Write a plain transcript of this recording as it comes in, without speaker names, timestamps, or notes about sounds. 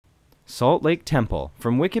Salt Lake Temple,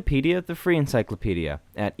 from Wikipedia, the free encyclopedia,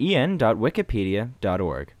 at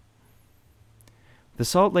en.wikipedia.org. The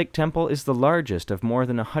Salt Lake Temple is the largest of more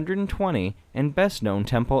than 120 and best-known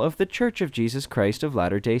temple of the Church of Jesus Christ of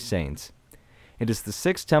Latter-day Saints. It is the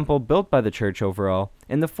sixth temple built by the church overall,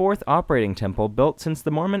 and the fourth operating temple built since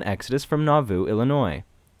the Mormon exodus from Nauvoo, Illinois.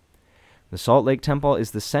 The Salt Lake Temple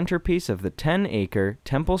is the centerpiece of the 10-acre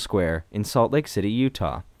Temple Square in Salt Lake City,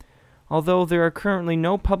 Utah. Although there are currently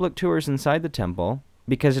no public tours inside the temple,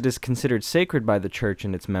 because it is considered sacred by the church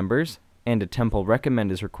and its members, and a temple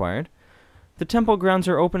recommend is required, the temple grounds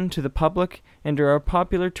are open to the public and are a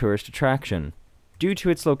popular tourist attraction. Due to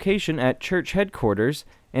its location at church headquarters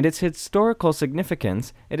and its historical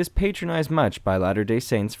significance, it is patronized much by Latter-day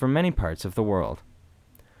Saints from many parts of the world.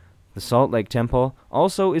 The Salt Lake Temple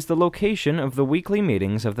also is the location of the weekly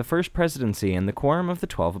meetings of the First Presidency and the Quorum of the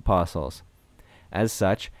 12 Apostles. As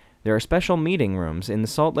such, there are special meeting rooms in the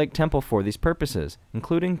Salt Lake Temple for these purposes,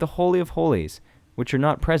 including the Holy of Holies, which are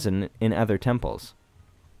not present in other temples.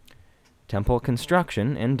 Temple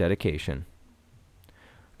construction and dedication.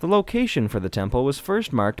 The location for the temple was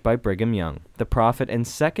first marked by Brigham Young, the prophet and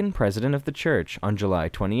second president of the church, on July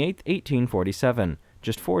 28, 1847,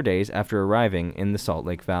 just 4 days after arriving in the Salt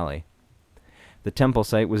Lake Valley. The temple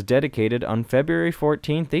site was dedicated on February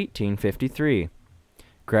 14, 1853.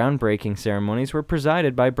 Groundbreaking ceremonies were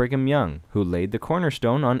presided by Brigham Young, who laid the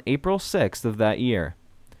cornerstone on April 6th of that year.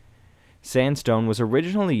 Sandstone was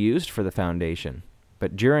originally used for the foundation,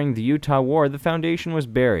 but during the Utah War the foundation was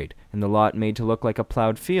buried and the lot made to look like a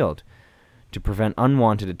plowed field to prevent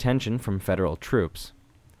unwanted attention from federal troops.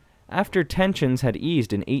 After tensions had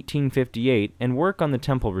eased in 1858 and work on the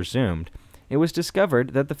temple resumed, it was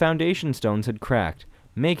discovered that the foundation stones had cracked,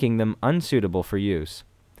 making them unsuitable for use.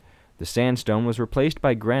 The sandstone was replaced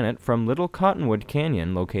by granite from Little Cottonwood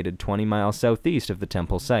Canyon, located 20 miles southeast of the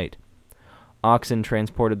temple site. Oxen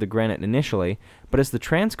transported the granite initially, but as the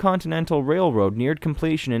Transcontinental Railroad neared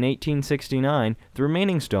completion in 1869, the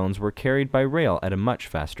remaining stones were carried by rail at a much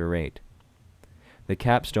faster rate. The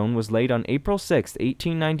capstone was laid on April 6,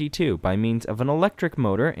 1892, by means of an electric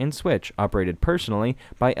motor and switch operated personally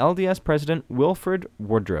by LDS President Wilfred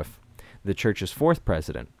Woodruff, the church's fourth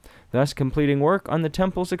president, thus completing work on the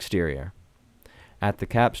temple's exterior. At the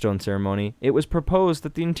capstone ceremony, it was proposed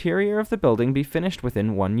that the interior of the building be finished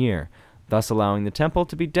within 1 year, thus allowing the temple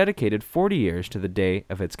to be dedicated 40 years to the day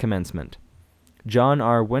of its commencement. John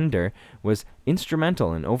R. Winder was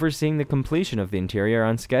instrumental in overseeing the completion of the interior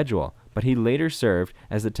on schedule, but he later served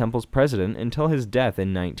as the temple's president until his death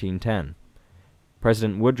in 1910.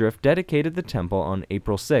 President Woodruff dedicated the temple on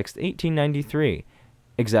April 6, 1893,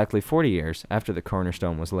 exactly 40 years after the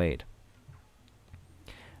cornerstone was laid.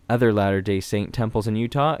 Other Latter-day Saint temples in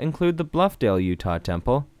Utah include the Bluffdale Utah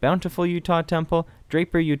Temple, Bountiful Utah Temple,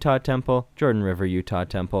 Draper Utah Temple, Jordan River Utah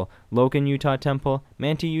Temple, Logan Utah Temple,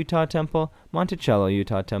 Manti Utah Temple, Monticello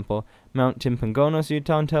Utah Temple, Mount Timpangonos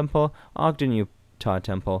Utah Temple, Ogden Utah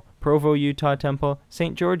Temple, Provo Utah Temple,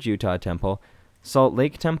 St. George Utah Temple, Salt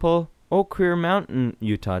Lake Temple, Oak Creek Mountain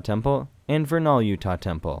Utah Temple, and Vernal Utah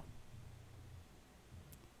Temple.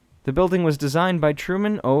 The building was designed by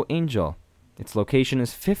Truman O. Angel. Its location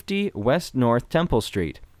is 50 West North Temple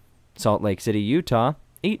Street, Salt Lake City, Utah,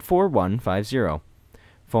 84150.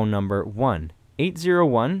 Phone number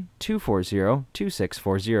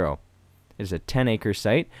 1-801-240-2640. It is a 10-acre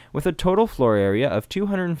site with a total floor area of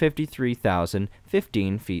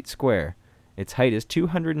 253,015 feet square. Its height is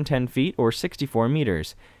 210 feet or 64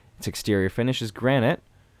 meters. Its exterior finish is granite.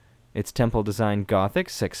 Its temple design Gothic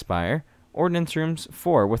 6-spire. Ordinance rooms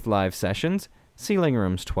 4 with live sessions. Ceiling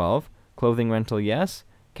rooms 12. Clothing rental yes.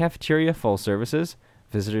 Cafeteria full services.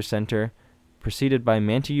 Visitor center preceded by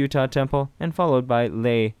Manti Utah Temple and followed by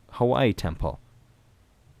Leh Hawaii Temple.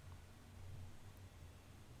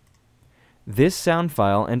 This sound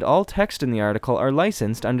file and all text in the article are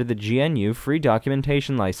licensed under the GNU Free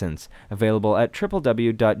Documentation License, available at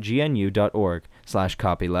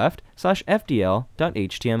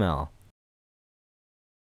www.gnu.org/copyleft/fdl.html.